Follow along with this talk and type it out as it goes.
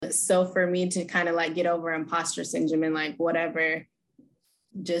So for me to kind of like get over imposter syndrome and like, whatever,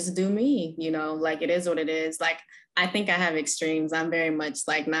 just do me, like it is what it is. Like, I think I have extremes. I'm very much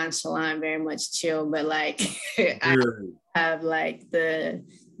like nonchalant, very much chill, but like I have like the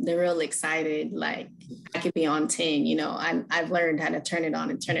real excited, like I could be on 10, I've learned how to turn it on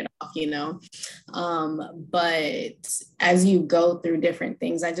and turn it off, but as you go through different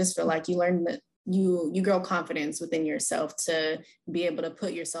things, I just feel like you learn that you grow confidence within yourself to be able to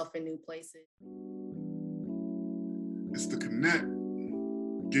put yourself in new places. It's the connect,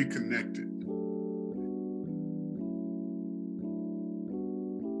 get connected.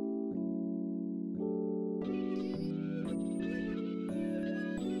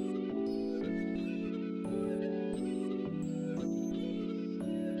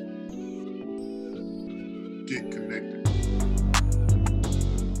 Get connected.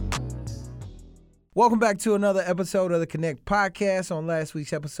 Welcome back to another episode of the Connect Podcast. On last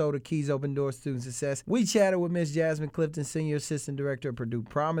week's episode of Keys Open Doors Student Success, we chatted with Miss Jazmine Clifton, Senior Assistant Director at Purdue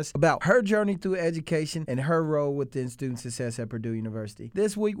Promise, about her journey through education and her role within student success at Purdue University.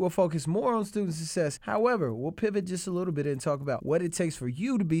 This week, we'll focus more on student success. However, we'll pivot just a little bit and talk about what it takes for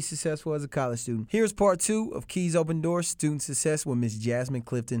you to be successful as a college student. Here's part 2 of Keys Open Doors Student Success with Miss Jazmine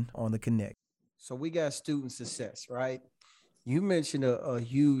Clifton on the Connect. So we got student success, right? You mentioned a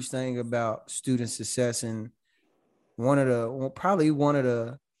huge thing about student success, and I'm going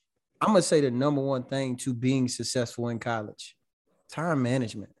to say the number one thing to being successful in college, time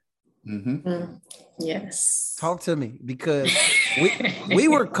management. Mm-hmm. Yes. Talk to me, because we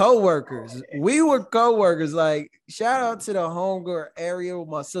were coworkers. Like, shout out to the homegirl Ariel,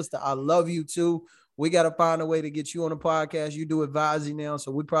 my sister. I love you too. We got to find a way to get you on the podcast. You do advising now,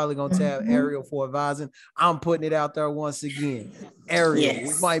 so we're probably going to tab Ariel for advising. I'm putting it out there once again. Ariel,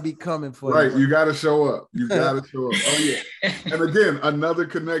 yes. We might be coming for you. Right, you got to show up. Oh, yeah. And again, another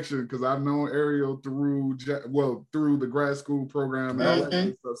connection, because I've known Ariel through the grad school program and all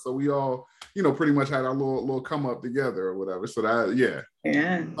that stuff. So we all, pretty much had our little come up together or whatever. So that, yeah.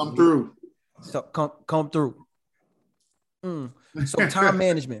 Come through. So come through. So time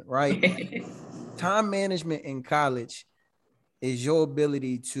management, right? Time management in college is your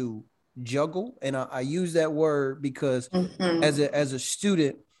ability to juggle. And I use that word because as a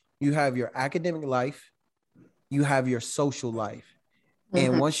student, you have your academic life, you have your social life.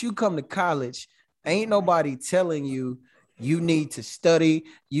 And once you come to college, ain't nobody telling you need to study,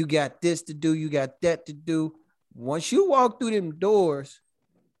 you got this to do, you got that to do. Once you walk through them doors,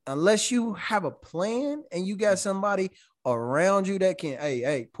 unless you have a plan and you got somebody around you that can,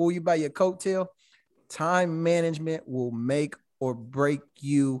 hey, pull you by your coattail, time management will make or break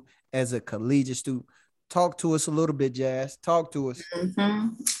you as a collegiate student. Talk to us a little bit, Jazz. Talk to us.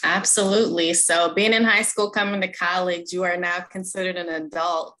 Absolutely. So being in high school, coming to college, you are now considered an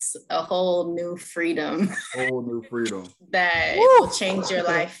adult, a whole new freedom. That will change your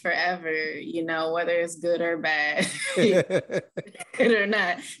life forever, whether it's good or bad. Good or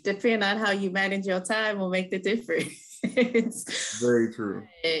not, depending on how you manage your time will make the difference. Very true.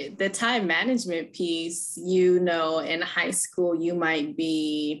 The time management piece, in high school, you might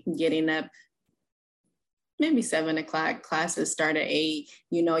be getting up maybe 7 o'clock, classes start at 8,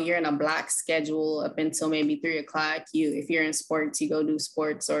 you're in a block schedule up until maybe 3 o'clock. If you're in sports, you go do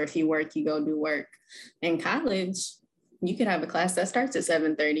sports, or if you work, you go do work. In college, you could have a class that starts at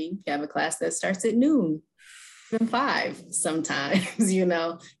 7:30. You have a class that starts at noon. 5 sometimes,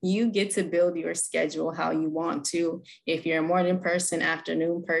 you get to build your schedule how you want to. If you're a morning person,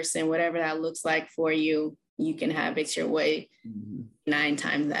 afternoon person, whatever that looks like for you, you can have it your way 9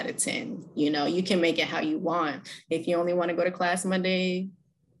 times out of 10. You can make it how you want. If you only want to go to class Monday,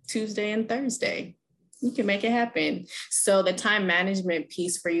 Tuesday, and Thursday, you can make it happen. So the time management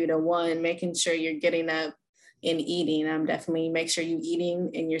piece for you, making sure you're getting up and eating. Definitely make sure you're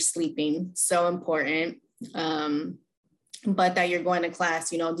eating and you're sleeping. So important. But that you're going to class,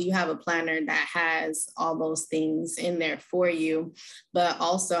 do you have a planner that has all those things in there for you? But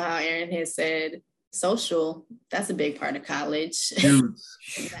also, how Aaron has said, social, that's a big part of college. The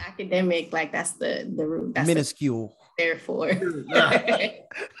academic, like that's the root. That's minuscule. Therefore,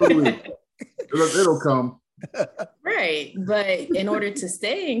 it'll come. Right. But in order to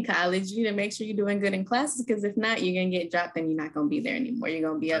stay in college, you need to make sure you're doing good in classes, because if not, you're going to get dropped and you're not going to be there anymore. You're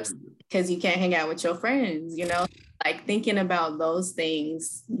going to be upset because you can't hang out with your friends, like thinking about those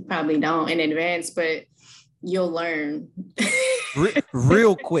things. You probably don't in advance, but you'll learn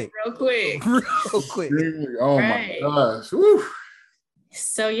real quick. Real quick. Oh my gosh. Woo.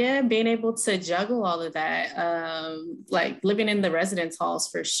 So yeah, being able to juggle all of that, like living in the residence halls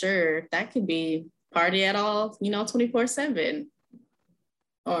for sure, that could be party at all, 24/7.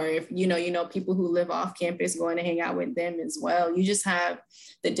 Or if you know people who live off campus, going to hang out with them as well. You just have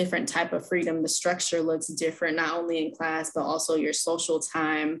the different type of freedom. The structure looks different, not only in class, but also your social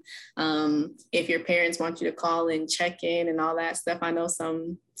time. If your parents want you to call and check in and all that stuff, I know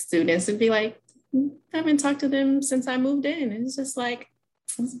some students would be like, I haven't talked to them since I moved in. And it's just like,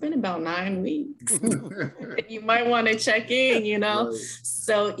 it's been about 9 weeks. You might want to check in, Right.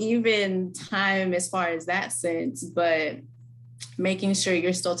 So even time as far as that sense, but making sure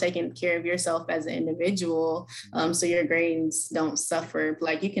you're still taking care of yourself as an individual, so your grades don't suffer.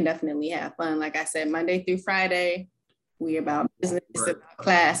 Like, you can definitely have fun. Like I said, Monday through Friday, we about business, right. About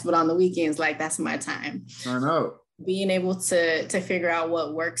class, but on the weekends, like, that's my time. I know. Being able to figure out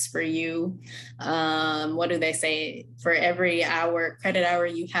what works for you. What do they say? For every credit hour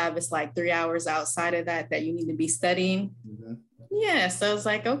you have, it's like 3 hours outside of that you need to be studying. Mm-hmm. Yeah, so it's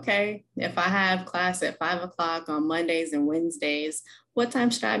like, okay, if I have class at 5 o'clock on Mondays and Wednesdays, what time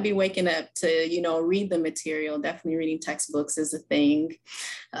should I be waking up to, read the material? Definitely reading textbooks is a thing.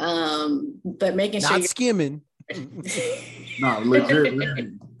 But making sure not skimming. No, legit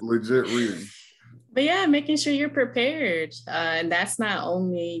reading. But yeah, making sure you're prepared. And that's not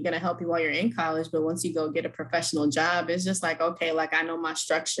only going to help you while you're in college, but once you go get a professional job, it's just like, okay, like, I know my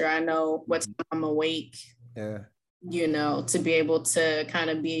structure. I know what time I'm awake. Yeah. To be able to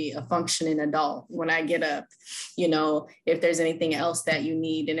kind of be a functioning adult when I get up, if there's anything else that you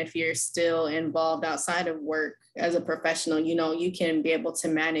need. And if you're still involved outside of work as a professional, you can be able to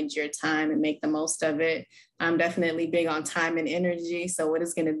manage your time and make the most of it. I'm definitely big on time and energy. So what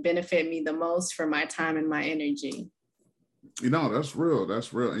is going to benefit me the most for my time and my energy? That's real.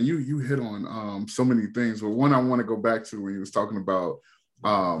 That's real. And you hit on so many things. But one I want to go back to when you was talking about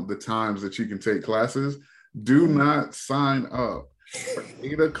the times that you can take classes. Do not sign up for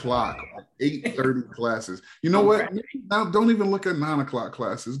 8 o'clock or 8:30 classes. You know what? Now, don't even look at 9 o'clock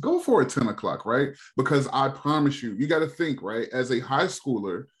classes. Go for a 10 o'clock, right? Because I promise you got to think, right? As a high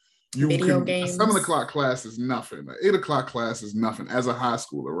schooler, a 7 o'clock class is nothing. An 8 o'clock class is nothing as a high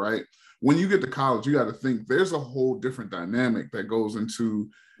schooler, right? When you get to college, you got to think there's a whole different dynamic that goes into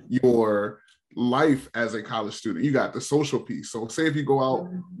your life as a college student. You got the social piece. So say if you go out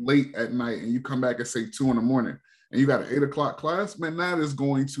late at night and you come back at say 2 a.m. and you got an 8 o'clock class, man, that is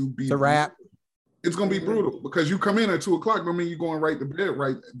going to be a wrap. It's going to be brutal because you come in at 2 o'clock. I mean, you're going right to bed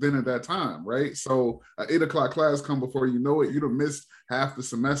right then at that time, right? So an 8 o'clock class come before you know it. You'd have missed half the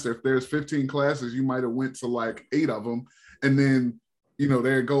semester. If there's 15 classes, you might have went to like 8 of them. And then,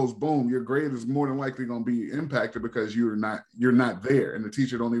 there it goes, boom, your grade is more than likely going to be impacted because you're not there. And the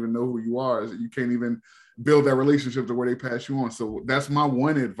teacher don't even know who you are. You can't even build that relationship to where they pass you on. So that's my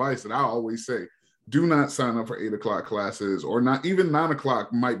one advice that I always say. Do not sign up for 8 o'clock classes, or not even 9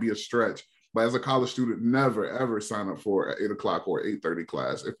 o'clock might be a stretch. But as a college student, never, ever sign up for an 8 o'clock or 8:30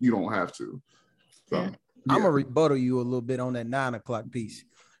 class if you don't have to. So, yeah. I'm going to rebuttal you a little bit on that 9 o'clock piece,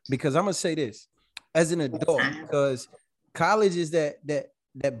 because I'm going to say this as an adult, because college is that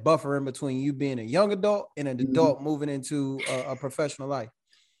buffer in between you being a young adult and an adult moving into a professional life.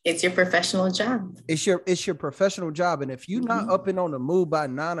 It's your professional job. It's your professional job. And if you're not up and on the move by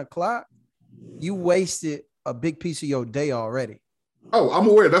 9 o'clock, you wasted a big piece of your day already. Oh, I'm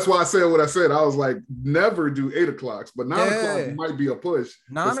aware. That's why I said what I said. I was like, never do 8 o'clocks, but 9 o'clock might be a push.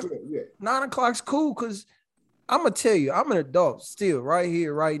 9 o'clock's cool, because I'm going to tell you, I'm an adult still right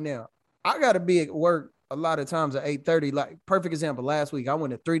here, right now. I got to be at work a lot of times at 8:30. Like, perfect example, last week, I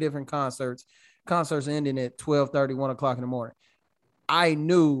went to 3 different concerts ending at 12:30, 1 o'clock in the morning. I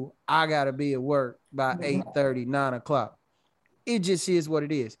knew I got to be at work by 8:30, 9 o'clock. It just is what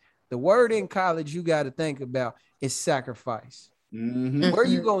it is. The word in college you got to think about is sacrifice. Mm-hmm. Where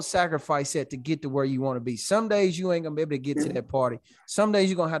you gonna sacrifice at to get to where you want to be? Some days you ain't gonna be able to get to that party. Some days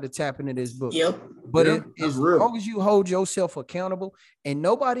you're gonna have to tap into this book. But as long as you hold yourself accountable, and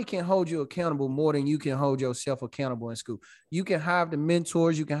nobody can hold you accountable more than you can hold yourself accountable in school. You can have the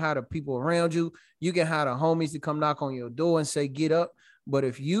mentors, you can have the people around you, you can have the homies to come knock on your door and say, get up. But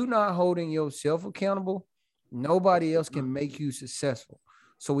if you're not holding yourself accountable, nobody else can make you successful.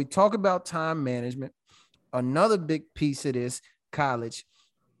 So we talk about time management. Another big piece of this college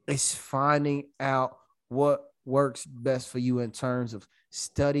is finding out what works best for you in terms of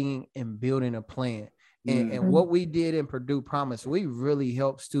studying and building a plan. And what we did in Purdue Promise, we really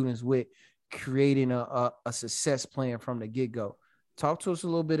helped students with creating a success plan from the get-go. Talk to us a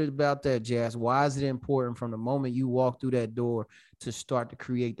little bit about that, Jazz. Why is it important from the moment you walk through that door to start to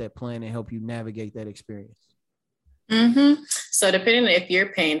create that plan and help you navigate that experience? So depending on if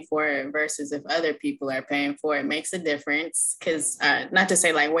you're paying for it versus if other people are paying for it makes a difference. Because not to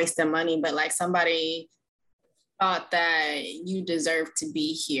say like wasting money, but like somebody thought that you deserve to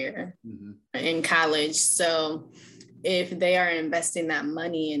be here in college. So if they are investing that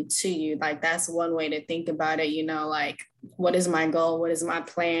money into you, like that's one way to think about it, you know, like what is my goal? What is my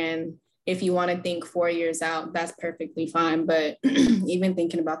plan? If you want to think 4 years out, that's perfectly fine. But even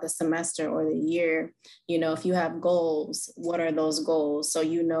thinking about the semester or the year, you know, if you have goals, what are those goals? So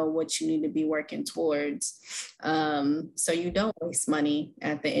you know what you need to be working towards. So you don't waste money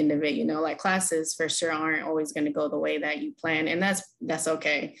at the end of it, you know, like classes for sure aren't always going to go the way that you plan. And that's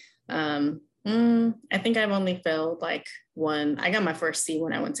okay. I think I've only failed like one. I got my first C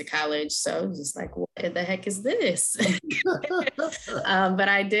when I went to college. So it was just like, what the heck is this? But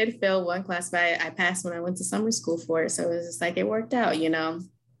I did fail one class, but I passed when I went to summer school for it. So it was just like, it worked out, you know?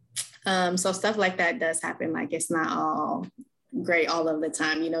 So stuff like that does happen. Like it's not all great all of the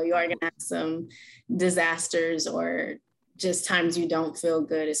time. You know, you are going to have some disasters or just times you don't feel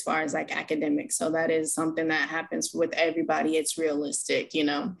good as far as like academics. So that is something that happens with everybody. It's realistic, you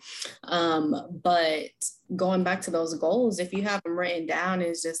know. But going back to those goals, if you have them written down,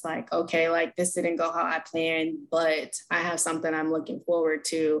 it's just like, okay, like this didn't go how I planned, but I have something I'm looking forward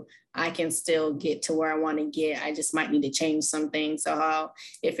to. I can still get to where I want to get. I just might need to change some things. So how,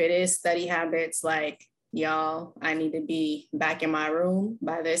 if it is study habits, like, y'all, I need to be back in my room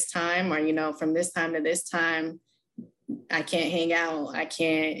by this time, or, you know, from this time to this time, I can't hang out. I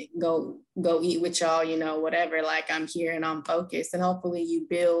can't go eat with y'all, you know, whatever. Like I'm here and I'm focused, and hopefully you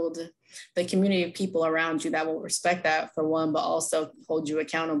build the community of people around you that will respect that for one, but also hold you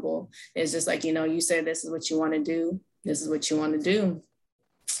accountable. It's just like, you know, you say this is what you want to do. This is what you want to do.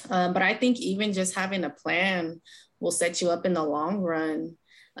 But I think even just having a plan will set you up in the long run.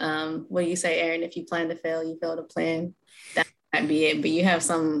 What do you say, Aaron? If you plan to fail, you fail to plan. That might be it. But you have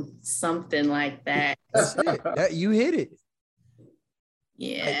something like that. That's it. That you hit it.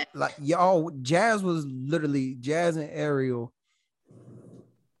 Yeah. Like y'all, Jazz and Ariel.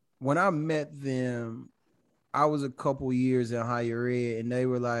 When I met them, I was a couple years in higher ed, and they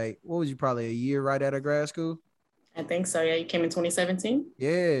were like, what was you, probably a year right out of grad school? I think so. Yeah, you came in 2017.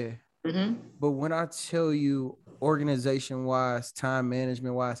 Yeah. But when I tell you organization-wise, time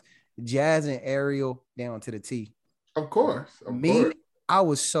management-wise, Jazz and Ariel down to the T. Of course. I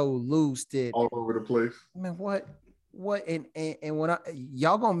was so loose that all over the place. Man, what? And when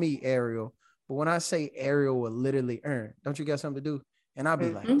y'all gonna meet Ariel, but when I say Ariel will literally earn, don't you got something to do? And I'll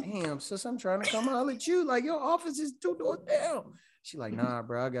be like, damn, sis, I'm trying to come holler at you. Like, your office is 2 doors down. She like, nah,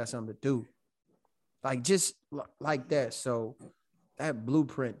 bro, I got something to do. Like, just like that. So that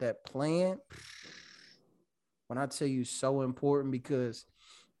blueprint, that plan, when I tell you, so important, because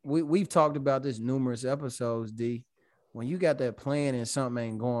we've talked about this numerous episodes, D. When you got that plan and something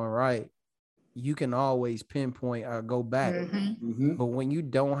ain't going right, you can always pinpoint or go back. But when you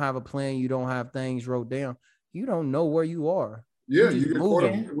don't have a plan, you don't have things wrote down, you don't know where you are. Yeah, you get caught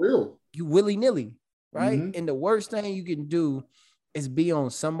up in the wheel. You willy-nilly, right? And the worst thing you can do is be on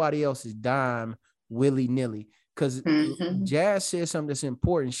somebody else's dime willy-nilly. Because Jazz said something that's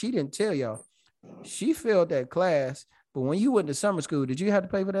important. She didn't tell y'all. She failed that class, but when you went to summer school, did you have to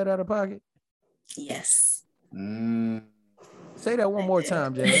pay for that out of pocket? Yes. Say that one more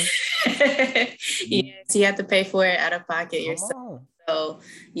time, Jazz. Yes, you have to pay for it out of pocket yourself. So,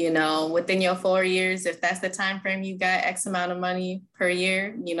 you know, within your 4 years, if that's the time frame you got X amount of money per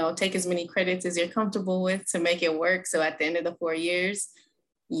year, you know, take as many credits as you're comfortable with to make it work. So at the end of the 4 years,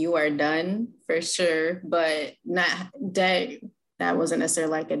 you are done for sure, but not debt. That wasn't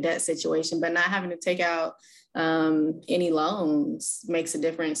necessarily like a debt situation, but not having to take out any loans makes a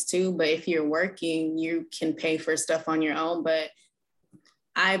difference too. But if you're working, you can pay for stuff on your own. But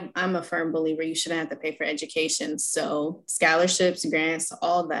I'm a firm believer you shouldn't have to pay for education. So scholarships, grants,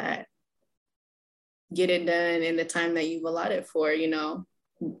 all that, get it done in the time that you've allotted for. You know,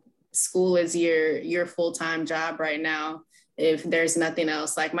 school is your full-time job right now. If there's nothing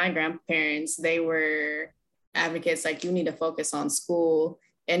else, like my grandparents, they were advocates, like, you need to focus on school.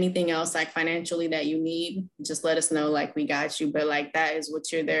 Anything else, like financially, that you need, just let us know, like, we got you. But like, that is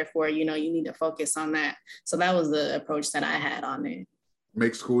what you're there for. You know, you need to focus on that. So that was the approach that I had on it.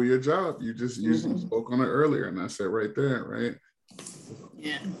 Make school your job. You spoke on it earlier, and that's it right there, right?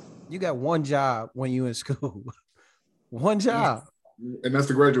 Yeah. You got one job when you in school. One job. And that's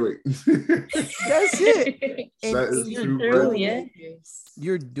to graduate. That's it. And that is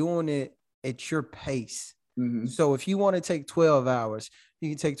you're doing it at your pace. So if you want to take 12 hours, you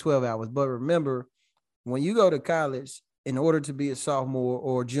can take 12 hours. But remember, when you go to college, in order to be a sophomore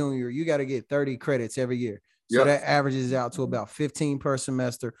or junior, you got to get 30 credits every year. So that averages out to about 15 per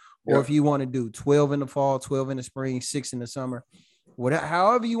semester. Or if you want to do 12 in the fall, 12 in the spring, 6 in the summer,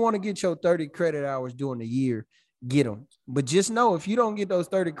 however you want to get your 30 credit hours during the year, get them. But just know, if you don't get those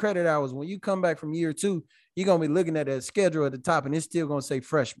 30 credit hours, when you come back from year 2, you're going to be looking at that schedule at the top, and it's still going to say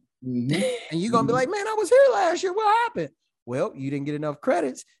freshman. Mm-hmm. And you're going to be like, man, I was here last year. What happened? Well, you didn't get enough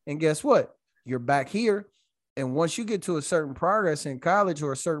credits. And guess what? You're back here. And once you get to a certain progress in college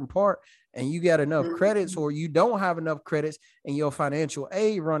or a certain part, and you got enough credits, or you don't have enough credits and your financial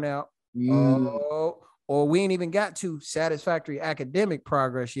aid run out, or we ain't even got to satisfactory academic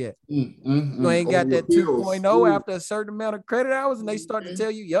progress yet. You ain't got that 2.0 after a certain amount of credit hours, and they start to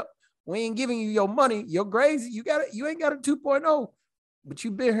tell you, yep, we ain't giving you your money, your grades, you ain't got a 2.0, but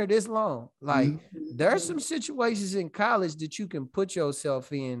you've been here this long. Like, there's some situations in college that you can put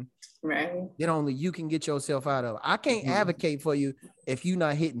yourself in, right, that only you can get yourself out of. I can't advocate for you if you're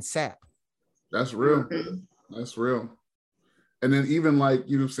not hitting SAP. That's real. That's real. And then even like,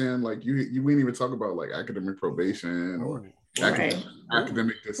 you know what I'm saying, like you didn't even talk about like academic probation or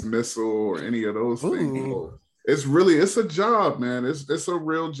academic dismissal or any of those things. So it's a job, man. It's a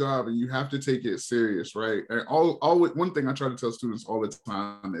real job, and you have to take it serious, right? And always one thing I try to tell students all the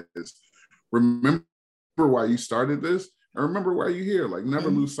time is remember why you started this and remember why you're here. Like, never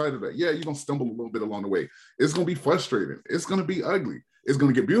lose sight of that. Yeah, you're gonna stumble a little bit along the way. It's gonna be frustrating. It's gonna be ugly. It's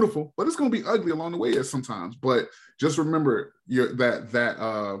going to get beautiful, but it's going to be ugly along the way at sometimes. But just remember your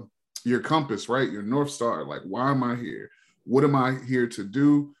compass, right? Your North Star. Like, why am I here? What am I here to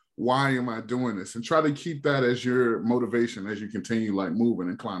do? Why am I doing this? And try to keep that as your motivation as you continue like moving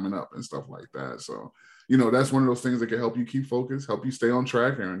and climbing up and stuff like that. So, you know, that's one of those things that can help you keep focused, help you stay on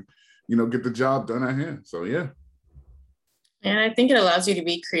track, and, you know, get the job done at hand. So, yeah. And I think it allows you to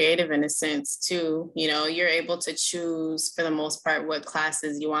be creative in a sense too. You know, you're able to choose for the most part what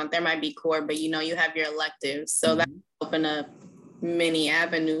classes you want. There might be core, but you know, you have your electives. So that open up many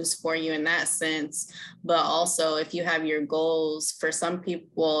avenues for you in that sense. But also if you have your goals, for some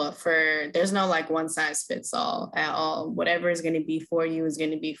people, there's no like one size fits all at all. Whatever is going to be for you is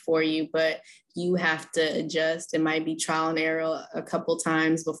going to be for you, but you have to adjust. It might be trial and error a couple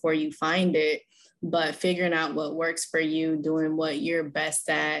times before you find it. But figuring out what works for you, doing what you're best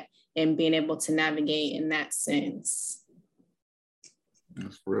at, and being able to navigate in that sense.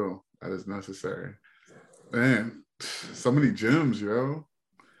 That's real. That is necessary. Man, so many gems, yo.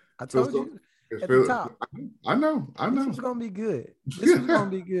 I told you at the top. I know. This is going to be good. This is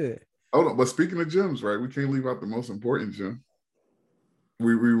going to be good. Hold on. But speaking of gems, right, we can't leave out the most important gem.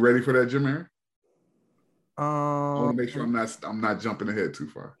 We ready for that gem, Aaron? I want to make sure I'm not jumping ahead too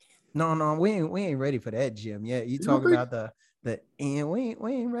far. No, we ain't ready for that, Jim. Yeah, you talk about the end. We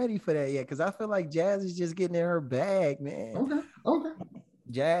ain't ready for that yet, because I feel like Jazz is just getting in her bag, man. Okay.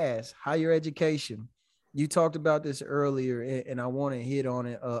 Jazz, higher education. You talked about this earlier, and I want to hit on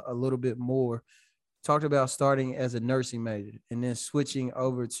it a little bit more. Talked about starting as a nursing major and then switching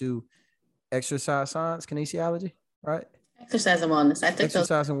over to exercise science, kinesiology, right? Exercise and wellness.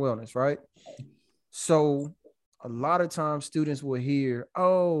 Exercise and wellness, right? So a lot of times students will hear,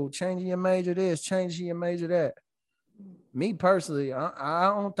 oh, changing your major this, changing your major that. Me personally,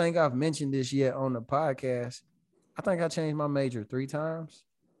 I don't think I've mentioned this yet on the podcast. I think I changed my major 3 times.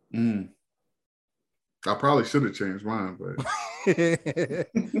 I probably should have changed mine, but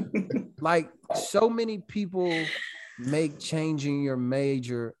like, so many people make changing your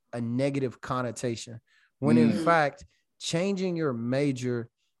major a negative connotation, when in fact, changing your major,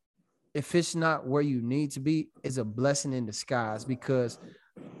 if it's not where you need to be, is a blessing in disguise. Because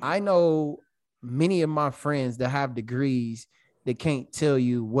I know many of my friends that have degrees that can't tell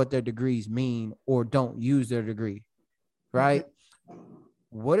you what their degrees mean or don't use their degree, right?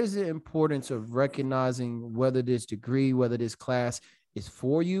 What is the importance of recognizing whether this degree, whether this class is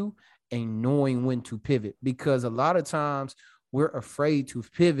for you, and knowing when to pivot? Because a lot of times we're afraid to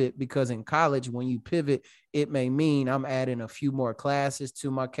pivot, because in college, when you pivot, it may mean I'm adding a few more classes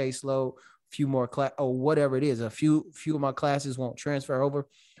to my caseload, few more class, or whatever it is. A few of my classes won't transfer over.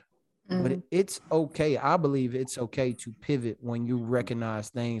 But it's okay. I believe it's okay to pivot when you recognize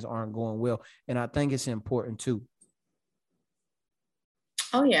things aren't going well. And I think it's important too.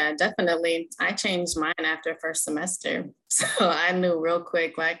 Oh yeah, definitely. I changed mine after first semester. So I knew real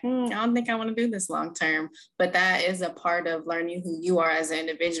quick, like, I don't think I want to do this long term. But that is a part of learning who you are as an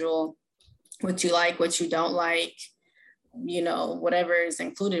individual, what you like, what you don't like, you know, whatever is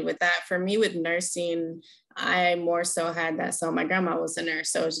included with that. For me with nursing, I more so had that. So my grandma was a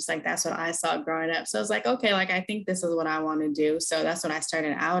nurse. So it's just like, that's what I saw growing up. So I was like, okay, like, I think this is what I want to do. So that's what I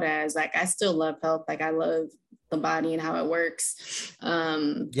started out as. Like, I still love health. Like, I love the body and how it works.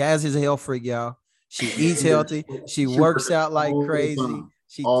 Jazz is a health freak, y'all. She eats healthy. She works out like crazy.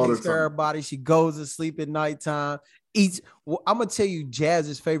 She takes care of her body. She goes to sleep at nighttime. Eats. Well, I'm gonna tell you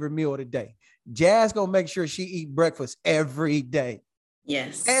Jazz's favorite meal of the day. Jazz gonna make sure she eat breakfast every day.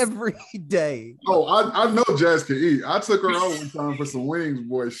 Yes. Every day. Oh, I know Jazz can eat. I took her out one time for some wings,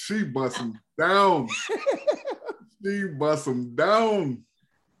 boy. She bust them down. She bust them down.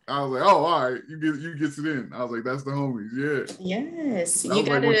 I was like, oh, all right, you gets it in. I was like, that's the homies, yeah. Yes,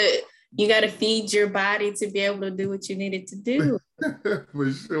 you gotta feed your body to be able to do what you needed to do.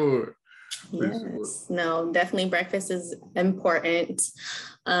 For sure. Yes, no, definitely breakfast is important.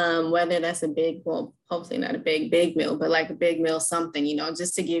 Whether that's a big, well, hopefully not a big meal, but like a big meal, something,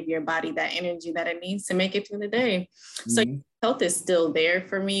 just to give your body that energy that it needs to make it through the day. So health is still there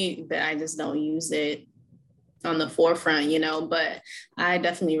for me, but I just don't use it on the forefront, but I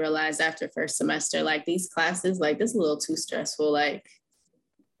definitely realized after first semester, like these classes, like this is a little too stressful. Like,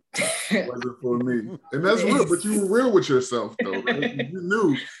 wasn't for me. And that's real, but you were real with yourself though. Right? You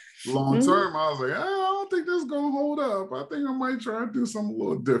knew long term, I was like, I don't think this is gonna hold up. I think I might try to do something a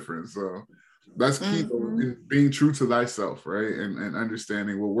little different. So that's key in being true to thyself, right? And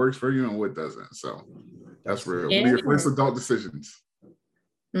understanding what works for you and what doesn't. So that's real. Yeah. Be your first adult decisions.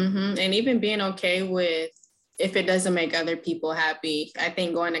 And even being okay with if it doesn't make other people happy. I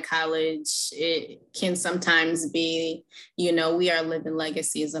think going to college, it can sometimes be, we are living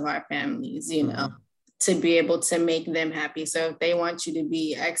legacies of our families, to be able to make them happy. So if they want you to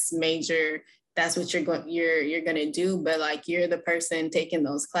be X major, that's what you're going to do. But like, you're the person taking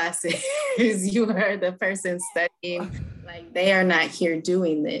those classes. You are the person studying. Like, they are not here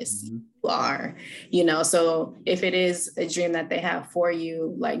doing this. You are, so if it is a dream that they have for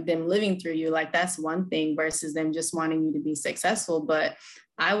you, like them living through you, like that's one thing versus them just wanting you to be successful. But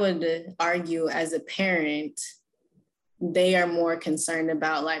I would argue as a parent, they are more concerned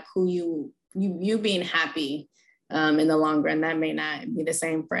about like who you being happy in the long run. That may not be the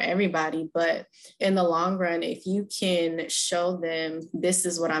same for everybody, but in the long run, if you can show them, this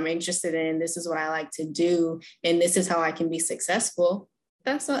is what I'm interested in, this is what I like to do, and this is how I can be successful,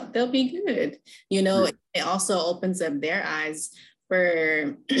 they'll be good. It also opens up their eyes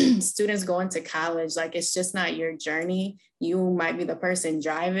for students going to college. Like, it's just not your journey. You might be the person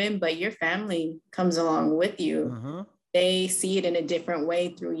driving, but your family comes along with you. They see it in a different way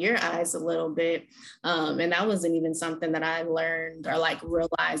through your eyes a little bit. And that wasn't even something that I learned or like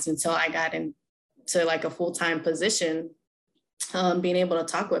realized until I got into like a full-time position, being able to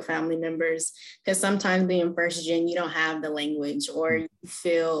talk with family members, because sometimes being first gen, you don't have the language, or you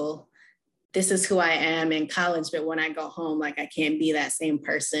feel this is who I am in college, but when I go home, like I can't be that same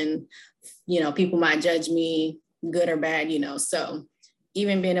person. People might judge me good or bad, so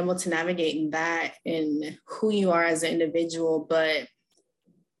even being able to navigate that and who you are as an individual, but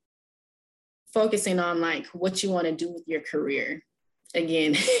focusing on like what you want to do with your career.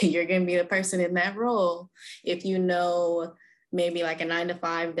 Again, you're going to be the person in that role. If maybe like a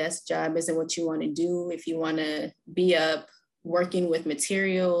 9-to-5 desk job isn't what you want to do, if you want to be up working with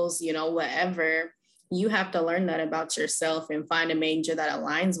materials, whatever, you have to learn that about yourself and find a major that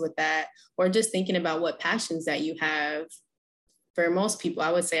aligns with that, or just thinking about what passions that you have. For most people,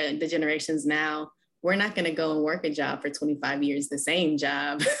 I would say the generations now, we're not going to go and work a job for 25 years, the same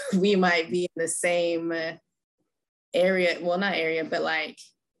job. We might be in the same area, well, not area, but like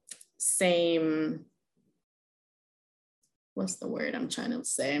same, what's the word I'm trying to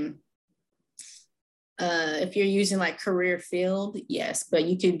say? If you're using like career field, yes, but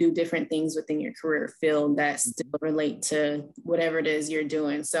you could do different things within your career field that still relate to whatever it is you're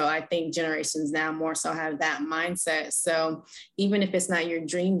doing. So I think generations now more so have that mindset. So even if it's not your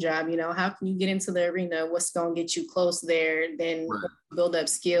dream job, how can you get into the arena? What's going to get you close there? Then build up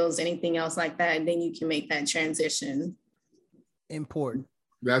skills, anything else like that, and then you can make that transition. Important.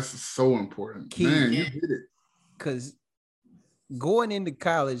 That's so important. Key. Man, you did it. Because going into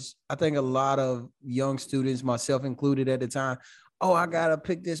college, I think a lot of young students, myself included at the time, I got to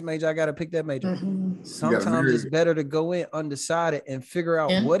pick this major, I got to pick that major. Sometimes it's better to go in undecided and figure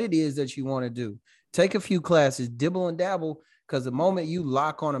out what it is that you want to do. Take a few classes, dibble and dabble, because the moment you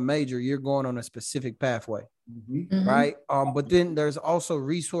lock on a major, you're going on a specific pathway, right? But then there's also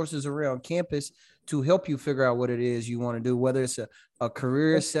resources around campus to help you figure out what it is you want to do, whether it's a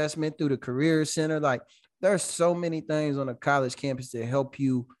career assessment through the career center. Like, there's so many things on a college campus to help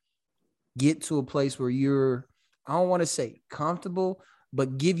you get to a place where you're, I don't want to say comfortable,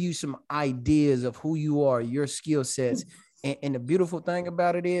 but give you some ideas of who you are, your skill sets. And the beautiful thing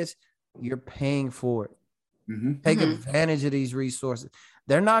about it is you're paying for it. Take advantage of these resources.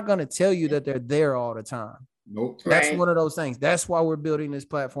 They're not going to tell you that they're there all the time. Nope. That's one of those things. That's why we're building this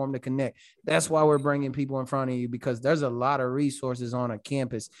platform to connect. That's why we're bringing people in front of you, because there's a lot of resources on a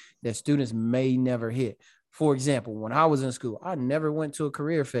campus that students may never hit. For example, when I was in school, I never went to a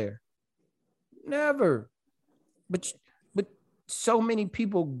career fair. Never. But so many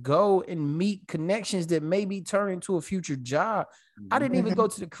people go and meet connections that maybe turn into a future job. I didn't even go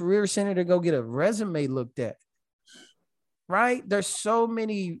to the career center to go get a resume looked at. Right? There's so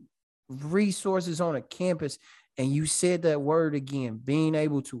many resources on a campus. And you said that word again, being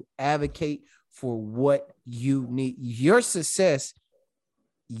able to advocate for what you need. Your success,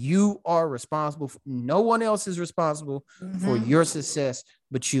 you are responsible for. No one else is responsible for your success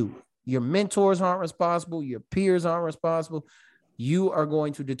but you. Your mentors aren't responsible. Your peers aren't responsible. You are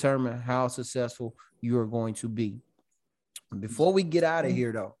going to determine how successful you are going to be. Before we get out of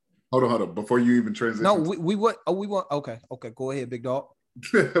here, though. Hold on. Before you even transition. No, we want. Okay. Go ahead, big dog.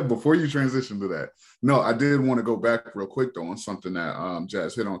 Before you transition to that, no, I did want to go back real quick though on something that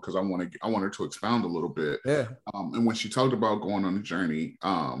Jazz hit on, because I want her to expound a little bit. Yeah. And when she talked about going on a journey,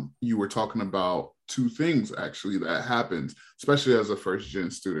 you were talking about two things actually that happens, especially as a first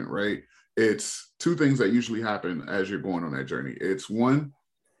gen student, right? It's two things that usually happen as you're going on that journey. It's one,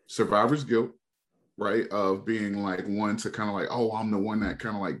 survivor's guilt, right? Of being like one to kind of like, oh, I'm the one that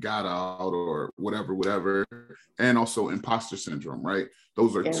kind of like got out or whatever. And also imposter syndrome, right?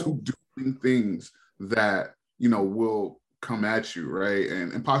 Those are two different things that, you know, will come at you, right?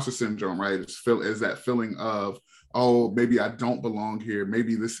 And imposter syndrome, right, is that feeling of, oh, maybe I don't belong here.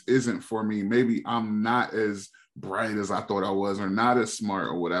 Maybe this isn't for me. Maybe I'm not as bright as I thought I was, or not as smart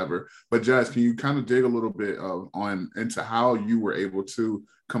or whatever. But Jazz, can you kind of dig a little bit into how you were able to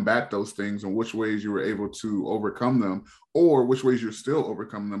combat those things and which ways you were able to overcome them, or which ways you're still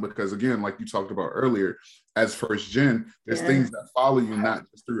overcoming them? Because again, like you talked about earlier, as first gen, there's things that follow you not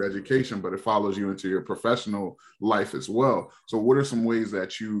just through education, but it follows you into your professional life as well. So what are some ways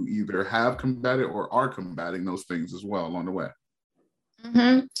that you either have combated or are combating those things as well along the way?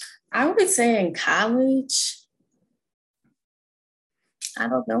 I would say in college, I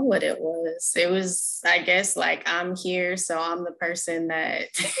don't know what it was. It was, I guess, like, I'm here, so I'm the person that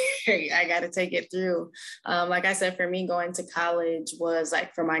I got to take it through. Like I said, for me, going to college was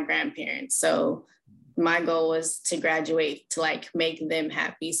like for my grandparents. So my goal was to graduate to like make them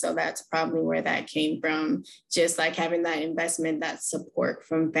happy. So that's probably where that came from. Just like having that investment, that support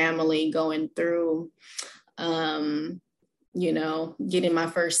from family going through, you know, getting my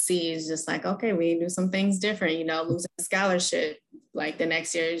first C is just like, okay, we do some things different, you know, losing a scholarship. Like the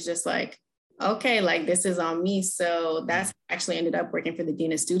next year is just like, okay, like this is on me. So that's actually ended up working for the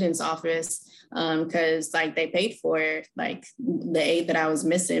Dean of Students office, because like they paid for like the aid that I was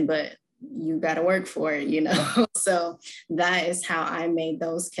missing, but you got to work for it, you know? So that is how I made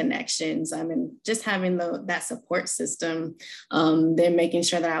those connections. I mean, just having that support system, then making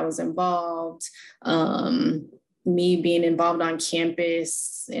sure that I was involved, me being involved on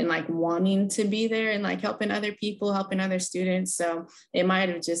campus and like wanting to be there and like helping other people, helping other students. So it might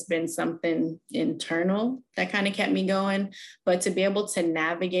have just been something internal that kind of kept me going, but to be able to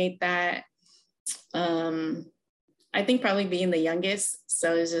navigate that, I think probably being the youngest.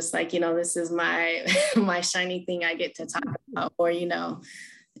 So it's just like, you know, this is my, my shiny thing I get to talk about, or, you know,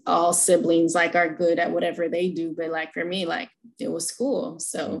 all siblings like are good at whatever they do, but like for me, like it was school,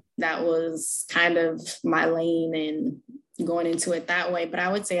 so that was kind of my lane and going into it that way. But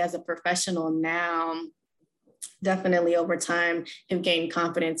I would say as a professional now, definitely over time have gained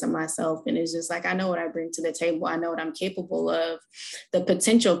confidence in myself, and it's just like I know what I bring to the table, I know what I'm capable of. The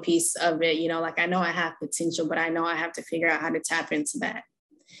potential piece of it, you know, like I know I have potential, but I know I have to figure out how to tap into that,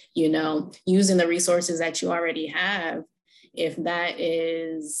 you know, using the resources that you already have. If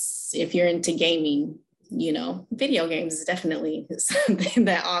you're into gaming, you know, video games is definitely something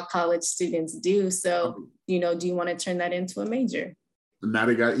that all college students do. So, you know, do you want to turn that into a major? Now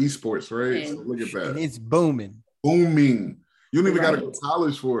they got esports, right? So look at that. And it's booming. You don't even got to go to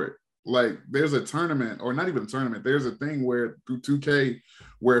college for it. Like there's a tournament, or not even a tournament. There's a thing where through 2K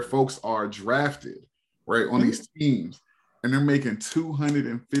where folks are drafted, right, on these teams, and they're making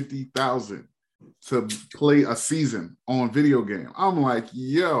 $250,000 to play a season on video game. I'm like,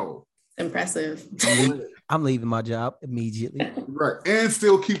 yo, impressive. I'm leaving my job immediately. Right. And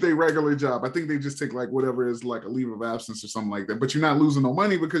still keep their regular job. I think they just take like whatever is like a leave of absence or something like that. But you're not losing no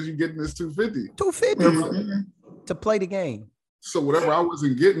money because you're getting this $250 to play the game. So whatever I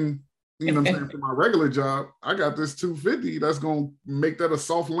wasn't getting, you know what I'm saying, for my regular job, I got this $250 that's gonna make that a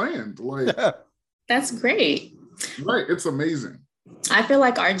soft land. Like that's great. Right. It's amazing. I feel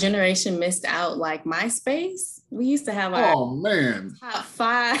like our generation missed out. Like MySpace, we used to have our top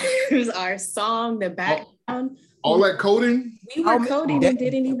fives, our song, the background. All that coding? We were coding and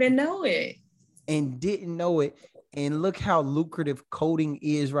didn't even know it. And look how lucrative coding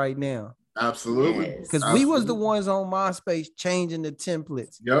is right now. Absolutely. Because we was the ones on MySpace changing the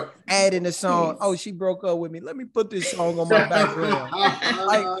templates. Yep. Adding the song. Oh, she broke up with me. Let me put this song on my background.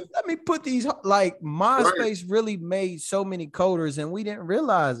 Like, let me put these, like, MySpace really made so many coders and we didn't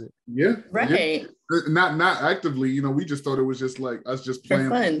realize it. Yeah. Right. Yeah. Not actively, you know, we just thought it was just like us just playing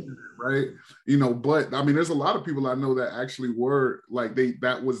fun. Right. You know, but I mean, there's a lot of people I know that actually were like,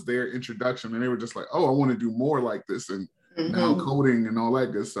 that was their introduction and they were just like, oh, I want to do more like this. And now coding and all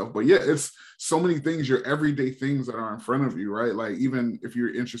that good stuff. But yeah, it's so many things, your everyday things that are in front of you, right? Like even if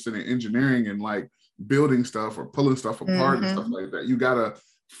you're interested in engineering and like building stuff or pulling stuff apart and stuff like that, you gotta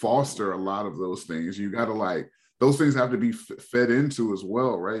foster a lot of those things. You gotta like, those things have to be fed into as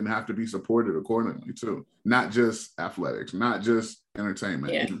well, right? And have to be supported accordingly too. Not just athletics, not just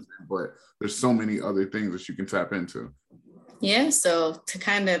entertainment, but there's so many other things that you can tap into. Yeah, so to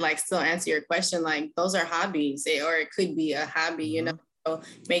kind of like still answer your question, like those are hobbies, or it could be a hobby, you know, so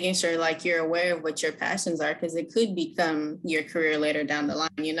making sure like you're aware of what your passions are, because it could become your career later down the line,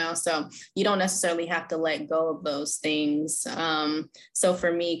 you know, so you don't necessarily have to let go of those things. So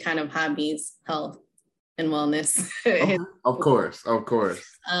for me, kind of hobbies, health and wellness. Of course.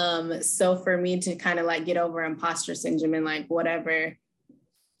 So for me to kind of like get over imposter syndrome and like whatever,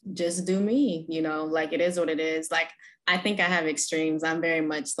 just do me, you know, like it is what it is. Like, I think I have extremes. I'm very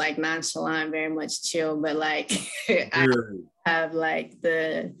much like nonchalant, very much chill, but like I have like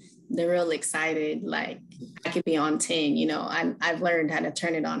the real excited, like I could be on 10, you know, I've learned how to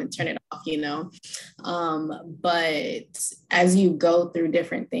turn it on and turn it off, you know. But as you go through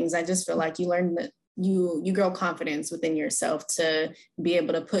different things, I just feel like you learn that you grow confidence within yourself to be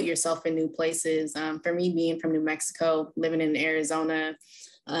able to put yourself in new places. For me, being from New Mexico, living in Arizona,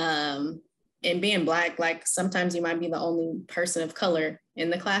 and being Black, like sometimes you might be the only person of color in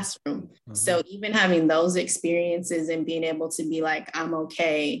the classroom. So even having those experiences and being able to be like, I'm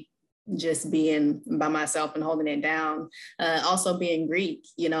okay just being by myself and holding it down. Also being Greek,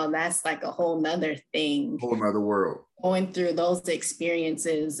 you know, that's like a whole nother thing. Whole nother world. Going through those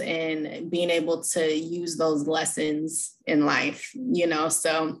experiences and being able to use those lessons in life, you know,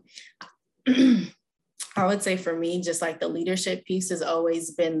 so I would say for me, just like the leadership piece has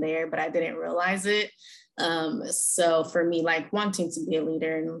always been there, but I didn't realize it. So for me, like wanting to be a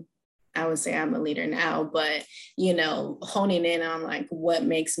leader, and I would say I'm a leader now, but, you know, honing in on like what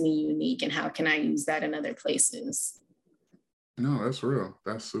makes me unique and how can I use that in other places. No, that's real.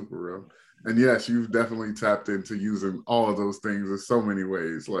 That's super real. And yes, you've definitely tapped into using all of those things in so many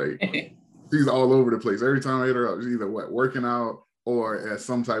ways. Like she's all over the place. Every time I hit her up, she's either working out or at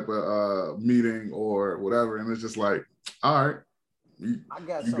some type of meeting or whatever. And it's just like, all right, you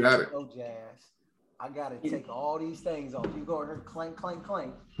got it. Jazz. I got to take all these things off. You go her clank, clank,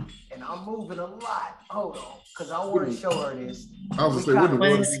 clank. And I'm moving a lot. Hold on. Because I want to show her this. I was going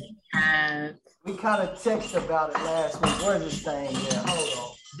to say, we kind of texted about it last week. Where's this thing? Yeah, hold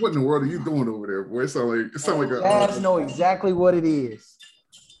on. What in the world are you doing over there, boy? It sounds like a Jazz know exactly what it is.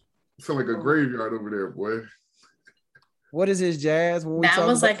 It sounds like a graveyard over there, boy. What is this, Jazz? That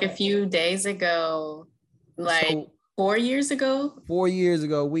was like a few days ago, like 4 years ago. 4 years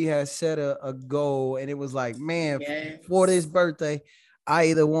ago, we had set a goal, and it was like, man, for this birthday, I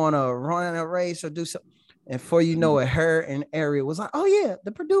either want to run a race or do something. And before you know it, her and Ariel was like, oh yeah,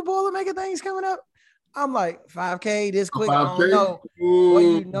 the Purdue Boilermaker thing's coming up. I'm like, 5K this quick? 5K? I don't know. Before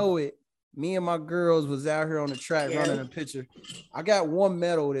you know it, me and my girls was out here on the track running a picture. I got one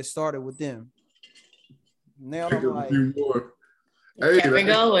medal that started with them. Now I'm like, hey,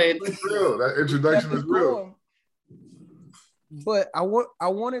 that introduction is real. But I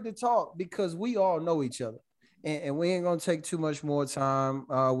wanted to talk because we all know each other, and we ain't gonna take too much more time.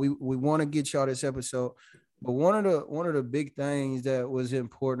 We want to get y'all this episode, but one of the big things that was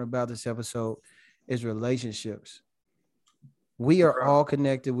important about this episode is relationships. We are all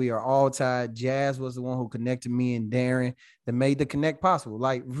connected. We are all tied. Jazz was the one who connected me and Darren that made the connect possible.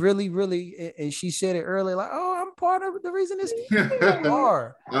 Like really, really. And she said it earlier, like, oh, I'm part of the reason this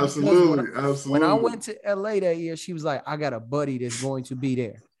are. Absolutely. When I went to LA that year, she was like, I got a buddy that's going to be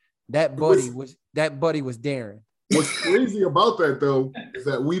there. That buddy was Darren. What's crazy about that though is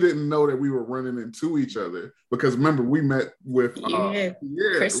that we didn't know that we were running into each other because remember we met with Pierre.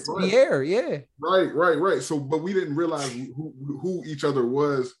 Right. So, but we didn't realize who each other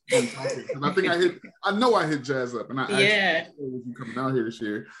was. And I think I know I hit Jazz up, and I asked was you coming out here this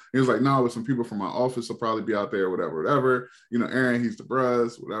year? He was like, no, with some people from my office will probably be out there, whatever. You know, Aaron, he's the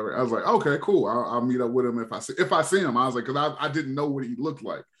bruz, whatever. I was like, okay, cool. I'll meet up with him if I see him. I was like, because I didn't know what he looked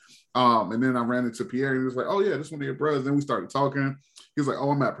like. And then I ran into Pierre and he was like, oh yeah, this one of your brothers. Then we started talking. He was like,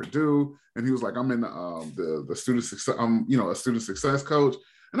 oh, I'm at Purdue. And he was like, I'm in the student success, a student success coach.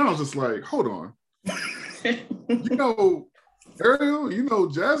 And I was just like, hold on. You know, Ariel, you know,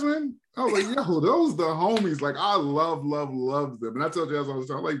 Jazmine. I was like, yo, those the homies. Like, I love them. And I tell Jazz all the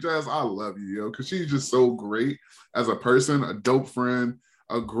time, like, Jazz, I love you, yo, because she's just so great as a person, a dope friend,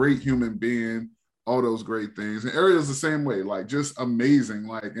 a great human being, all those great things. And Ariel's the same way, like, just amazing,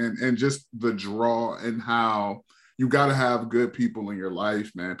 like, and just the draw and how you got to have good people in your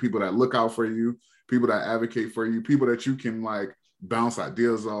life, man. People that look out for you, people that advocate for you, people that you can, like, bounce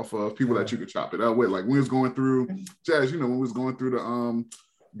ideas off of, people that you could chop it up with. Like, when we was going through, Jazz, you know, when we was going through the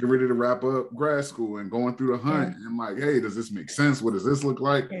get ready to wrap up grad school and going through the hunt and like, hey, does this make sense? What does this look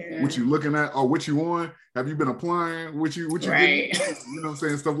like? What you looking at? Or what you on? Have you been applying? What you right. getting? You know what I'm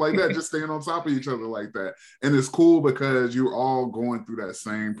saying? Stuff like that. Just staying on top of each other like that. And it's cool because you're all going through that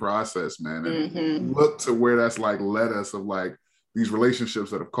same process, man. And look to where that's like led us of like these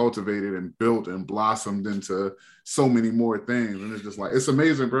relationships that have cultivated and built and blossomed into so many more things. And it's just like, it's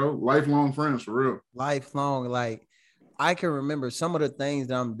amazing, bro. Lifelong friends for real. Lifelong, like, I can remember some of the things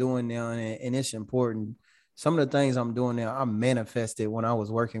that I'm doing now, and it's important. Some of the things I'm doing now, I manifested when I was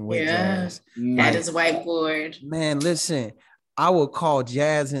working with Jazz. That is whiteboard. Man, listen, I would call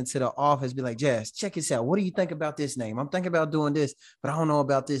Jazz into the office, be like, Jazz, check this out. What do you think about this name? I'm thinking about doing this, but I don't know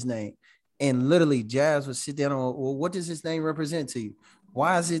about this name. And literally, Jazz would sit down and, well, what does this name represent to you?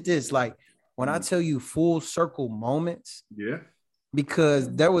 Why is it this? Like, when I tell you full circle moments, because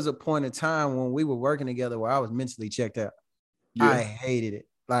there was a point in time when we were working together where I was mentally checked out. I hated it.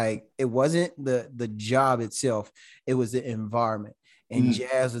 Like, it wasn't the job itself. It was the environment. And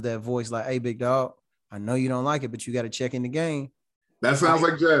Jazz was that voice like, hey, big dog, I know you don't like it, but you got to check in the game. That sounds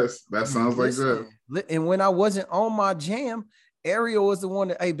like Jazz. That sounds like Jazz. And when I wasn't on my jam, Ariel was the one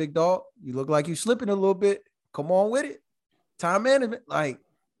that, hey, big dog, you look like you slipping a little bit. Come on with it. Time management. Like,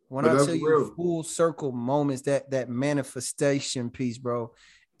 when I tell you full circle moments, that manifestation piece, bro,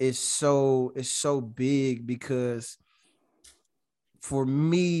 is so big, because for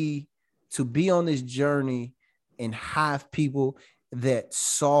me to be on this journey and have people that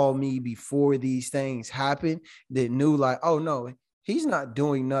saw me before these things happened, that knew like, oh no, he's not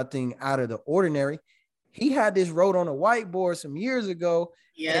doing nothing out of the ordinary. He had this wrote on a whiteboard some years ago.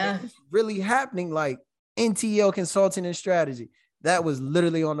 And it's really happening, like NTL Consulting and Strategy. That was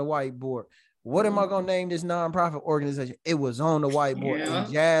literally on the whiteboard. What am I going to name this nonprofit organization? It was on the whiteboard.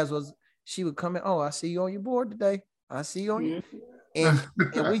 And Jazz she would come in. Oh, I see you on your board today. I see you on you. And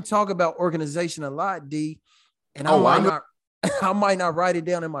we talk about organization a lot, D. And I might not write it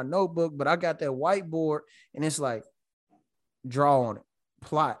down in my notebook, but I got that whiteboard, and it's like, draw on it,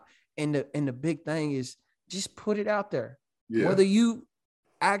 plot. And the big thing is just put it out there. Whether you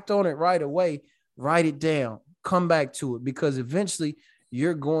act on it right away, write it down, come back to it, because eventually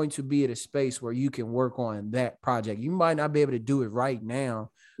you're going to be at a space where you can work on that project. You might not be able to do it right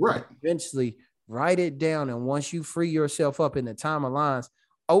now. Right. Eventually, write it down. And once you free yourself up in the time aligns,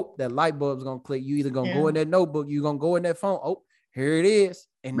 oh, that light bulb's going to click. You either going to go in that notebook, you're going to go in that phone. Oh, here it is.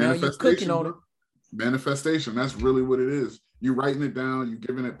 And now you're cooking on it. Manifestation. That's really what it is. You're writing it down. You're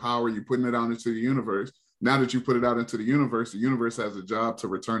giving it power. You're putting it out into the universe. Now that you put it out into the universe has a job to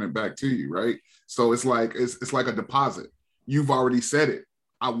return it back to you, right? So it's like a deposit. You've already said it.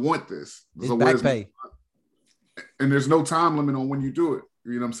 I want this. So back pay. And there's no time limit on when you do it.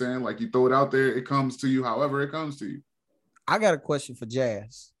 You know what I'm saying? Like, you throw it out there, it comes to you however it comes to you. I got a question for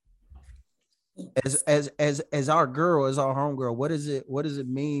Jazz. As our girl, as our homegirl, what does it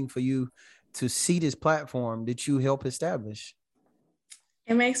mean for you to see this platform that you help establish?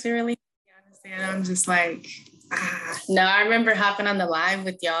 It makes me really understand. I'm just like, no, I remember hopping on the live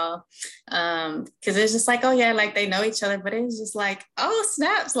with y'all, because it's just like, oh yeah, like they know each other, but it's just like, oh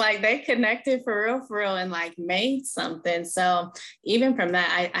snaps, like they connected for real, and like made something. So even from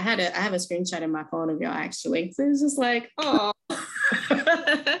that, I have a screenshot in my phone of y'all actually. So it's just like, oh.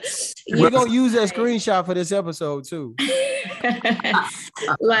 We're gonna use that screenshot for this episode too.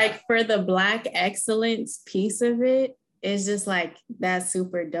 Like, for the Black excellence piece of it, it's just like, that's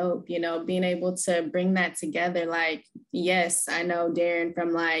super dope, you know, being able to bring that together. Like, yes, I know Darren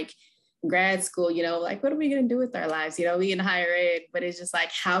from like grad school, you know, like, what are we going to do with our lives? You know, we in higher ed, but it's just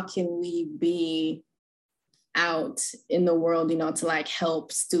like, how can we be out in the world, you know, to like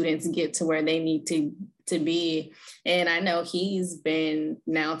help students get to where they need to be. And I know he's been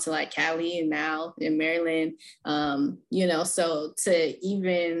now to like Cali and now in Maryland, you know, so to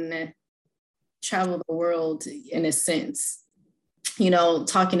even travel the world in a sense,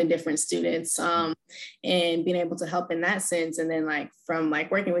 talking to different students and being able to help in that sense. And then like from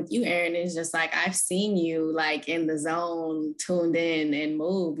like working with you, Aaron, it's just like I've seen you like in the zone, tuned in and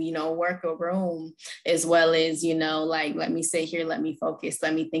move, work a room, as well as, like, let me sit here, let me focus,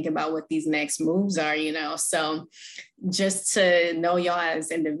 let me think about what these next moves are, so just to know y'all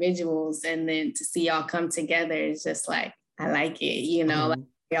as individuals and then to see y'all come together is just like, I like it, like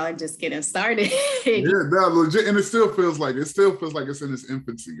y'all are just getting started. Yeah, that legit, and it still feels like it's in its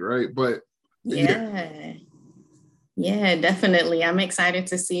infancy, right? But yeah, definitely. I'm excited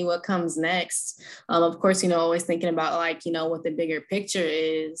to see what comes next. Of course, always thinking about like, what the bigger picture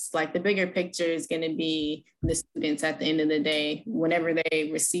is. Like the bigger picture is going to be the students at the end of the day, whenever they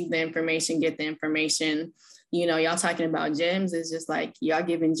receive the information, get the information. Y'all talking about gems is just like y'all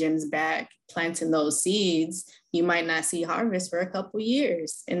giving gems back, planting those seeds. You might not see harvest for a couple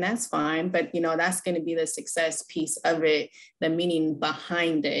years, and that's fine. But, that's going to be the success piece of it, the meaning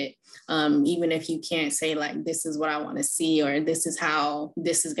behind it. Even if you can't say like, this is what I want to see, or this is how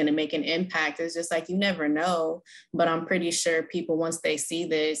this is going to make an impact. It's just like, you never know. But I'm pretty sure people, once they see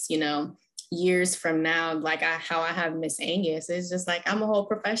this, years from now, like how I have Miss Angus, it's just like, I'm a whole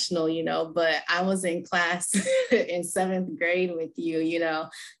professional, but I was in class in 7th grade with you,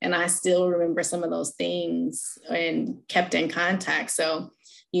 and I still remember some of those things and kept in contact. So,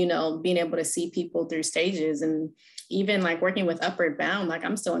 being able to see people through stages, and even like working with Upward Bound, like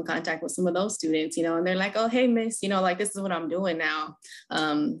I'm still in contact with some of those students, and they're like, oh, hey, miss, like, this is what I'm doing now.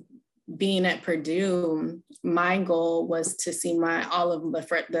 Being at Purdue, my goal was to see all of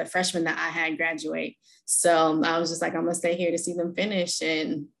the freshmen that I had graduate. So I was just like, I'm gonna stay here to see them finish.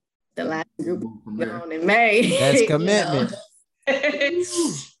 And the last group gone in May. That's commitment.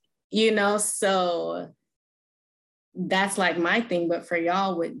 So that's like my thing. But for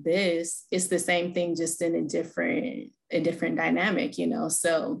y'all with this, it's the same thing, just in a different dynamic,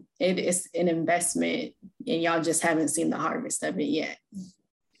 So it is an investment, and y'all just haven't seen the harvest of it yet.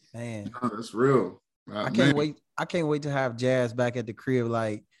 Man, no, that's real. I can't wait. I can't wait to have Jazz back at the crib.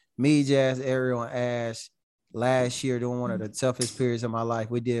 Like me, Jazz, Ariel, and Ash last year during one of the toughest periods of my life.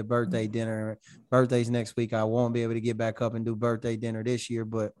 We did birthday dinner. Birthday's next week. I won't be able to get back up and do birthday dinner this year,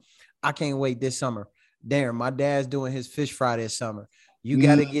 but I can't wait this summer. Darren, my dad's doing his fish fry this summer. You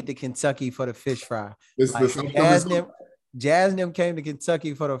got to get to Kentucky for the fish fry. Jazz and them came to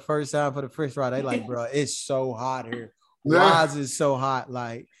Kentucky for the first time for the fish fry. They like, bro, it's so hot here. Why is it so hot?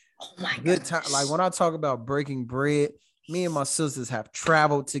 Like, good time. Like when I talk about breaking bread, me and my sisters have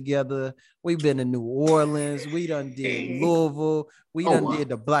traveled together. We've been to New Orleans. We done did Louisville. We did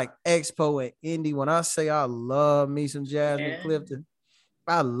the Black Expo at Indy. When I say I love me some Jazmine Clifton,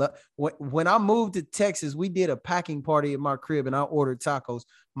 I love when I moved to Texas, we did a packing party at my crib and I ordered tacos.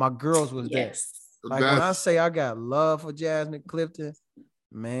 My girls was there. Like when I say I got love for Jazmine Clifton,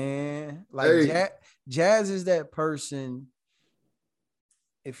 man, like Jazz is that person.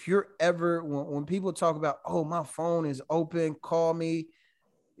 If you're ever, when people talk about, oh, my phone is open, call me,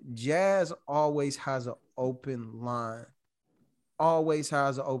 Jazz always has an open line. Always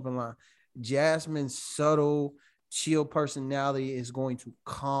has an open line. Jazmine's subtle, chill personality is going to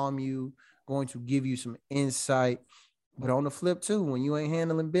calm you, going to give you some insight. But on the flip too, when you ain't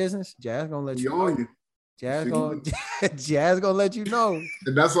handling business, Jazz gonna let you know. Jazz gonna let you know.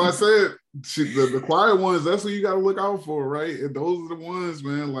 And that's why I said the quiet ones, that's what you gotta look out for, right? And those are the ones,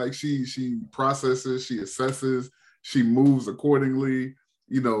 man, like she processes, she assesses, she moves accordingly,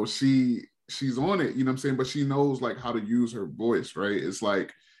 she's on it, you know what I'm saying? But she knows like how to use her voice, right? It's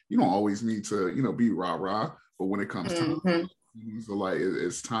like you don't always need to, be rah-rah, but when it comes to so like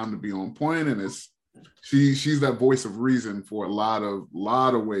it's time to be on point, and she's that voice of reason for a lot of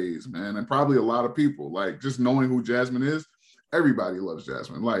ways, man, and probably a lot of people. Like just knowing who Jazmine is, everybody loves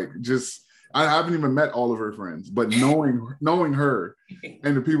Jazmine. Like just I haven't even met all of her friends, but knowing her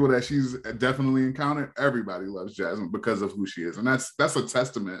and the people that she's definitely encountered, everybody loves Jazmine because of who she is, and that's a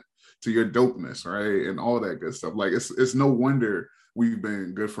testament to your dopeness, right, and all that good stuff. Like it's no wonder we've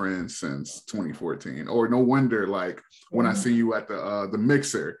been good friends since 2014, or no wonder like when I see you at the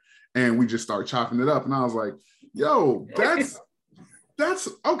mixer. And we just start chopping it up, and I was like, "Yo, that's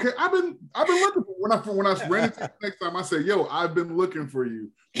okay." I've been looking for when I ran into you next time. I said, "Yo, I've been looking for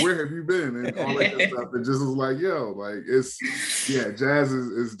you. Where have you been?" And all that good stuff. It just was like, "Yo, like Jazz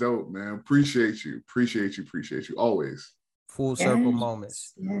is dope, man. Appreciate you always." Full circle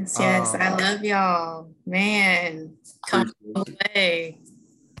moments. Yes. I love y'all, man. Come away.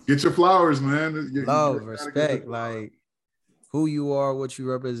 Get your flowers, man. Love, respect, like. Who you are, what you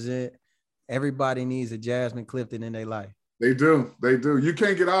represent. Everybody needs a Jazmine Clifton in their life. They do. You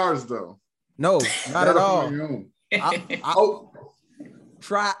can't get ours though. No, not at all.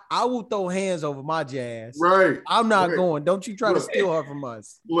 I will throw hands over my Jazz. Right. I'm not right. going. Don't you try to steal her from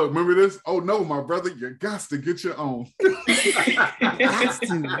us. Look, remember this? Oh no, my brother, you got to get your own. You got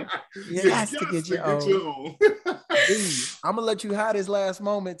to get your own. Dude, I'm gonna let you have this last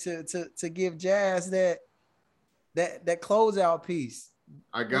moment to give Jazz that closeout piece.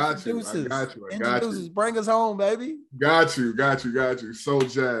 I got you. Bring us home, baby. Got you. So,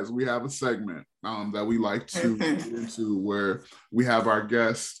 Jazz, we have a segment that we like to get into where we have our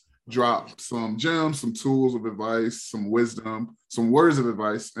guests drop some gems, some tools of advice, some wisdom, some words of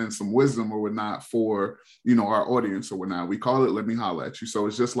advice, and some wisdom or whatnot for, our audience or whatnot. We call it Let Me Holla At You. So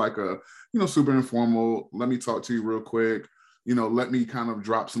it's just like a, super informal, let me talk to you real quick. Let me kind of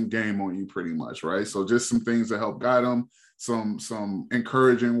drop some game on you pretty much, right? So just some things to help guide them, some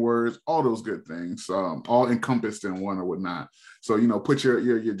encouraging words, all those good things, all encompassed in one or whatnot. So, put your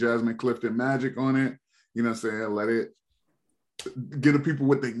Jazmine Clifton magic on it, let it get the people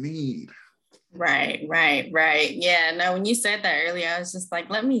what they need. Right. Yeah, no, when you said that earlier, I was just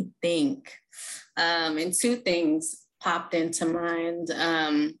like, let me think. And two things popped into mind.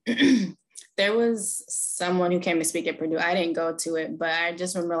 There was someone who came to speak at Purdue. I didn't go to it, but I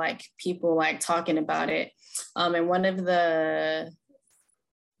just remember people talking about it. And one of the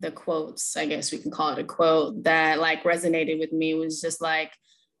quotes, I guess we can call it a quote, that resonated with me was just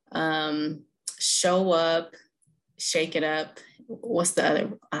show up, shake it up. What's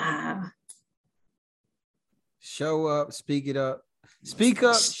the other? Show up, speak it up. Speak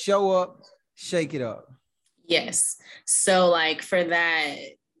up, show up, shake it up. Yes. So for that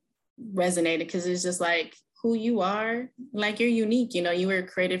resonated because it's just who you are, you're unique, you were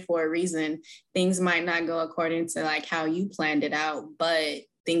created for a reason. Things might not go according to how you planned it out, but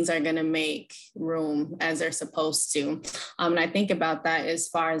things are going to make room as they're supposed to. And I think about that as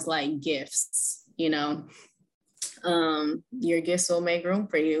far as gifts, your gifts will make room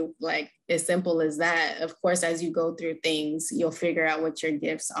for you. As simple as that. Of course, as you go through things, you'll figure out what your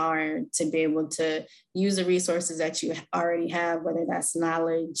gifts are to be able to use the resources that you already have, whether that's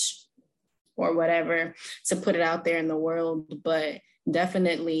knowledge or whatever, to put it out there in the world. But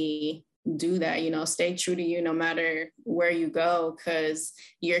definitely do that, stay true to you no matter where you go, because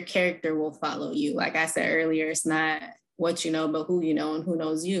your character will follow you. Like I said earlier, it's not what you know, but who you know and who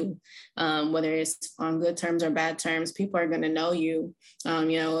knows you. Whether it's on good terms or bad terms, people are going to know you.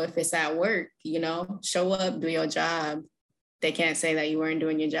 If it's at work, show up, do your job. They can't say that you weren't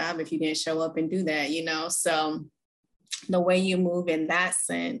doing your job if you didn't show up and do that, So the way you move in that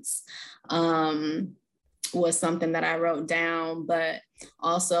sense was something that I wrote down, but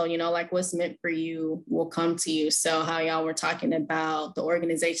also, what's meant for you will come to you. So how y'all were talking about the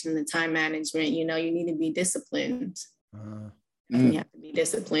organization and the time management, you need to be disciplined. You have to be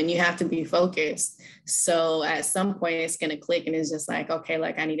disciplined. You have to be focused. So at some point it's going to click and it's just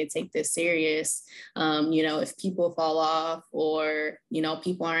okay, I need to take this serious. If people fall off or,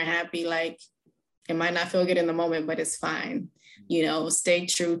 people aren't happy, it might not feel good in the moment, but it's fine. Stay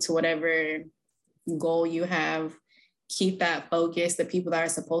true to whatever goal you have. Keep that focus. The people that are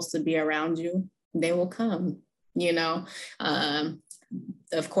supposed to be around you, they will come,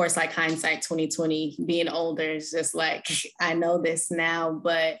 of course, hindsight 2020, being older is just I know this now,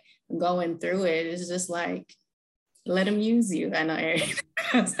 but going through it is just let him use you. I know, Eric.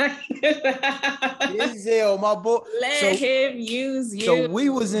 My boy. Let him use you. So we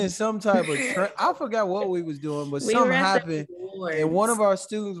was in some type of I forgot what we was doing, but something happened, and one of our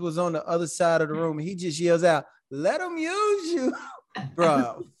students was on the other side of the room, and he just yells out, "Let him use you."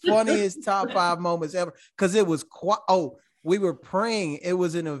 Bro, funniest top 5 moments ever, because it was we were praying. It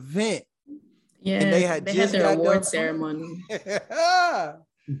was an event. Yeah, and they had their award ceremony.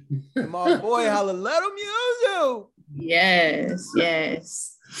 My boy holla, let him use you. Yes.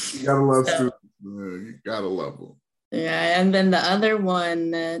 You gotta love students, man. You gotta love them. Yeah, and then the other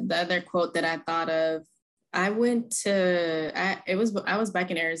one, the other quote that I thought of, I was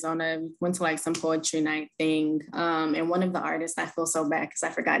back in Arizona, went to some poetry night thing. And one of the artists, I feel so bad because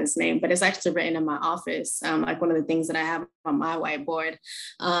I forgot his name, but it's actually written in my office. One of the things that I have on my whiteboard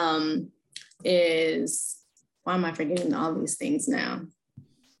is, why am I forgetting all these things now?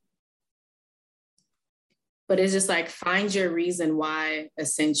 But it's just find your reason why,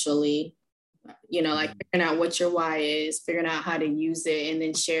 essentially, figuring out what your why is, figuring out how to use it, and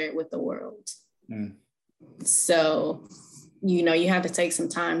then share it with the world. So, you have to take some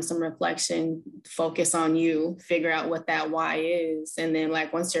time, some reflection, focus on you, figure out what that why is. And then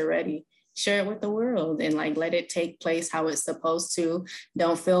once you're ready, share it with the world and let it take place how it's supposed to.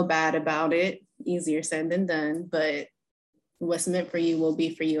 Don't feel bad about it. Easier said than done, but what's meant for you will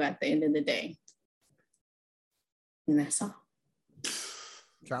be for you at the end of the day. And that's all.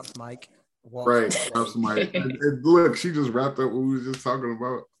 Drops mic. Right. Drops mic. And look, she just wrapped up what we was just talking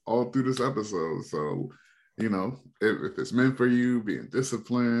about all through this episode. So, you know, if it's meant for you, being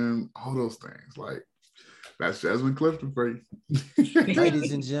disciplined, all those things, like that's Jazmine Clifton for you.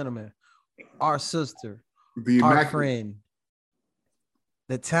 Ladies and gentlemen, our sister, our friend,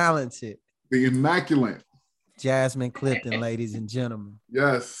 the talented, the immaculate Jazmine Clifton, ladies and gentlemen.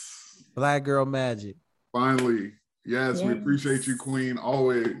 Yes. Black Girl Magic. Finally. Yes, we appreciate you, Queen.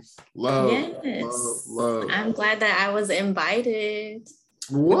 Always. Love. Love. I'm glad that I was invited.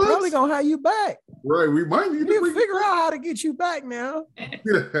 What? We're probably gonna have you back. Right. We might need to figure out how to get you back now.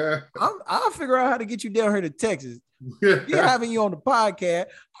 I'll figure out how to get you down here to Texas. You're having you on the podcast.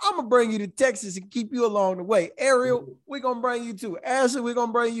 I'm gonna bring you to Texas and keep you along the way. Ariel, we're gonna bring you too. Ashley, we're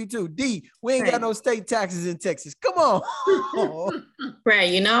gonna bring you too. D, we ain't got no state taxes in Texas. Come on.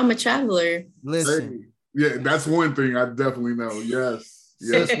 Right, you know I'm a traveler. Listen. Yeah, that's one thing I definitely know. Yes.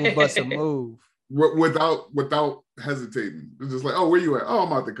 Sis will bust a move. Without hesitating. It's just like, oh, where you at? Oh,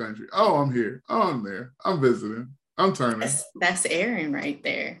 I'm out the country. Oh, I'm here. Oh, I'm there. I'm visiting. I'm turning. That's Aaron right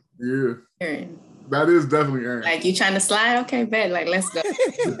there. Yeah. Aaron. That is definitely Aaron. Like, you trying to slide? Okay, bet. Like, let's go.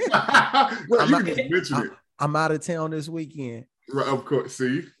 Well, you can mention it. I'm out of town this weekend. Right, of course.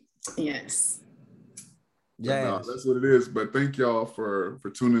 See? Yes. Yeah, no, that's what it is. But thank y'all for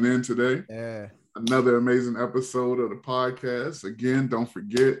tuning in today. Yeah. Another amazing episode of the podcast. Again, don't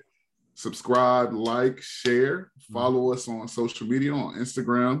forget, subscribe, like, share, follow us on social media, on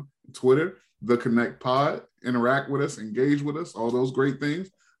Instagram, Twitter, The Connect Pod. Interact with us, engage with us, all those great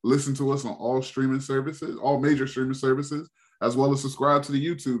things. Listen to us on all streaming services, all major streaming services, as well as subscribe to the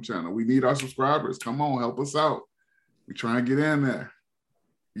YouTube channel. We need our subscribers. Come on, help us out. We try and get in there.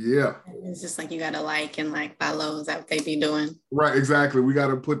 Yeah. It's just like you got to like and follow. Is that what they be doing? Right, exactly. We got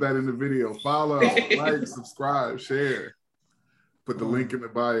to put that in the video. Follow, like, subscribe, share. Put the link in the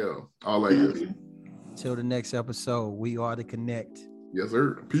bio. All that good. Till the next episode, we are The Connect. Yes,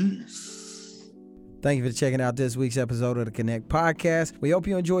 sir. Peace. Thank you for checking out this week's episode of the Connect Podcast. We hope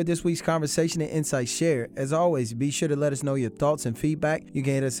you enjoyed this week's conversation and insights shared. As always, be sure to let us know your thoughts and feedback. You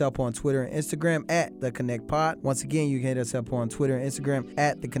can hit us up on Twitter and Instagram at The Connect Pod. Once again, you can hit us up on Twitter and Instagram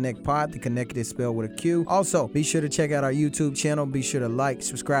at The Connect Pod. The Connect is spelled with a Q. Also, be sure to check out our YouTube channel. Be sure to like,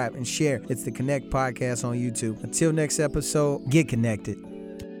 subscribe, and share. It's The Connect Podcast on YouTube. Until next episode, get connected.